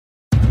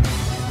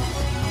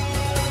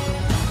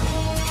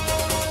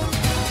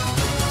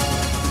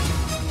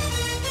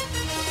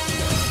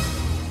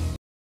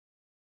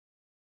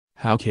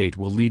How Kate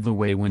will lead the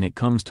way when it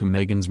comes to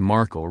Meghan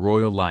Markle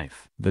royal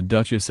life. The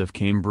Duchess of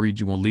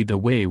Cambridge will lead the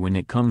way when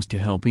it comes to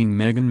helping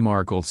Meghan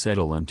Markle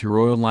settle into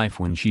royal life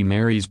when she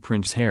marries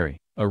Prince Harry,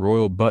 a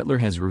royal butler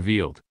has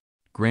revealed.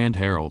 Grant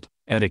Harold,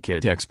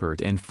 etiquette expert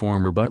and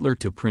former butler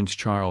to Prince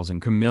Charles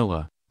and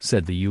Camilla,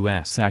 said the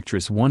U.S.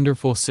 actress'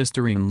 wonderful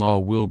sister-in-law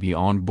will be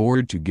on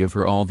board to give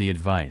her all the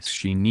advice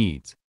she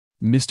needs.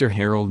 Mr.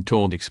 Harold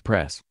told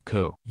Express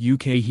Co.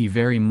 UK he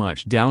very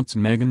much doubts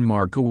Meghan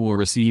Markle will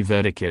receive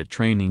etiquette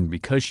training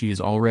because she is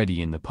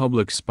already in the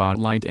public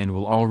spotlight and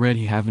will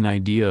already have an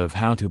idea of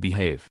how to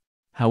behave.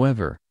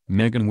 However,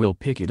 Meghan will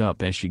pick it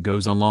up as she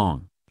goes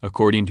along,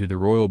 according to the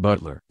royal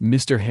butler.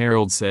 Mr.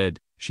 Harold said,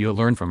 she'll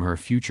learn from her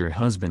future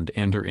husband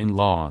and her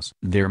in-laws.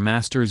 They're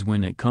masters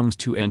when it comes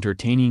to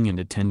entertaining and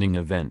attending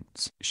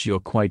events. She'll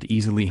quite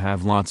easily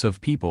have lots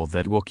of people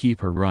that will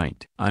keep her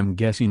right. I'm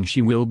guessing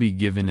she will be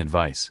given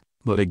advice.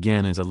 But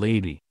again, as a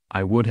lady,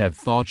 I would have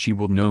thought she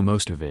will know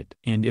most of it.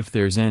 And if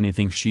there's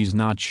anything she's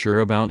not sure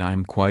about,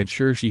 I'm quite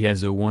sure she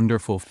has a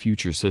wonderful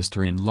future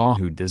sister-in-law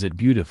who does it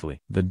beautifully.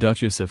 The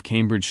Duchess of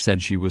Cambridge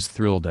said she was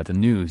thrilled at the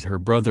news her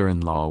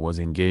brother-in-law was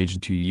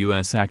engaged to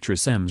U.S.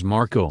 actress Meghan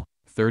Markle,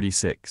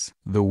 36.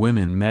 The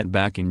women met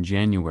back in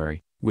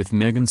January, with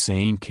Meghan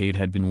saying Kate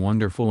had been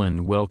wonderful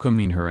and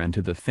welcoming her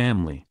into the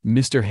family.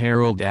 Mr.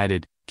 Harold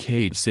added,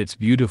 Kate sits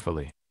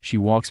beautifully, she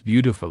walks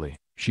beautifully.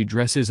 She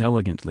dresses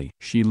elegantly.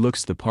 She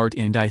looks the part,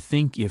 and I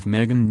think if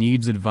Meghan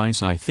needs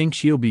advice, I think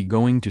she'll be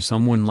going to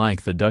someone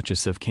like the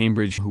Duchess of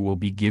Cambridge who will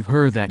give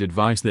her that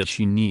advice that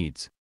she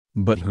needs.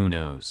 But who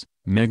knows,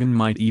 Meghan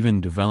might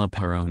even develop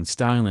her own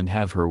style and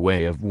have her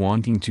way of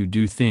wanting to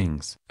do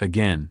things.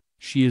 Again,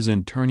 she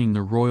isn't turning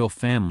the royal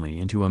family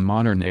into a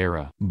modern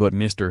era. But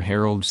Mr.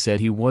 Harold said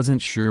he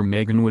wasn't sure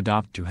Meghan would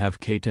opt to have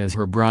Kate as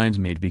her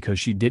bridesmaid because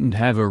she didn't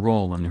have a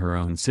role in her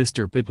own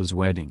sister Pippa's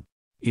wedding.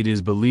 It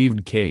is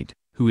believed Kate,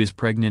 who is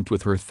pregnant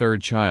with her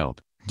third child,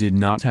 did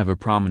not have a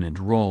prominent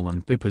role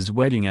in Pippa's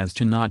wedding as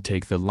to not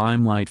take the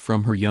limelight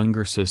from her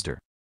younger sister.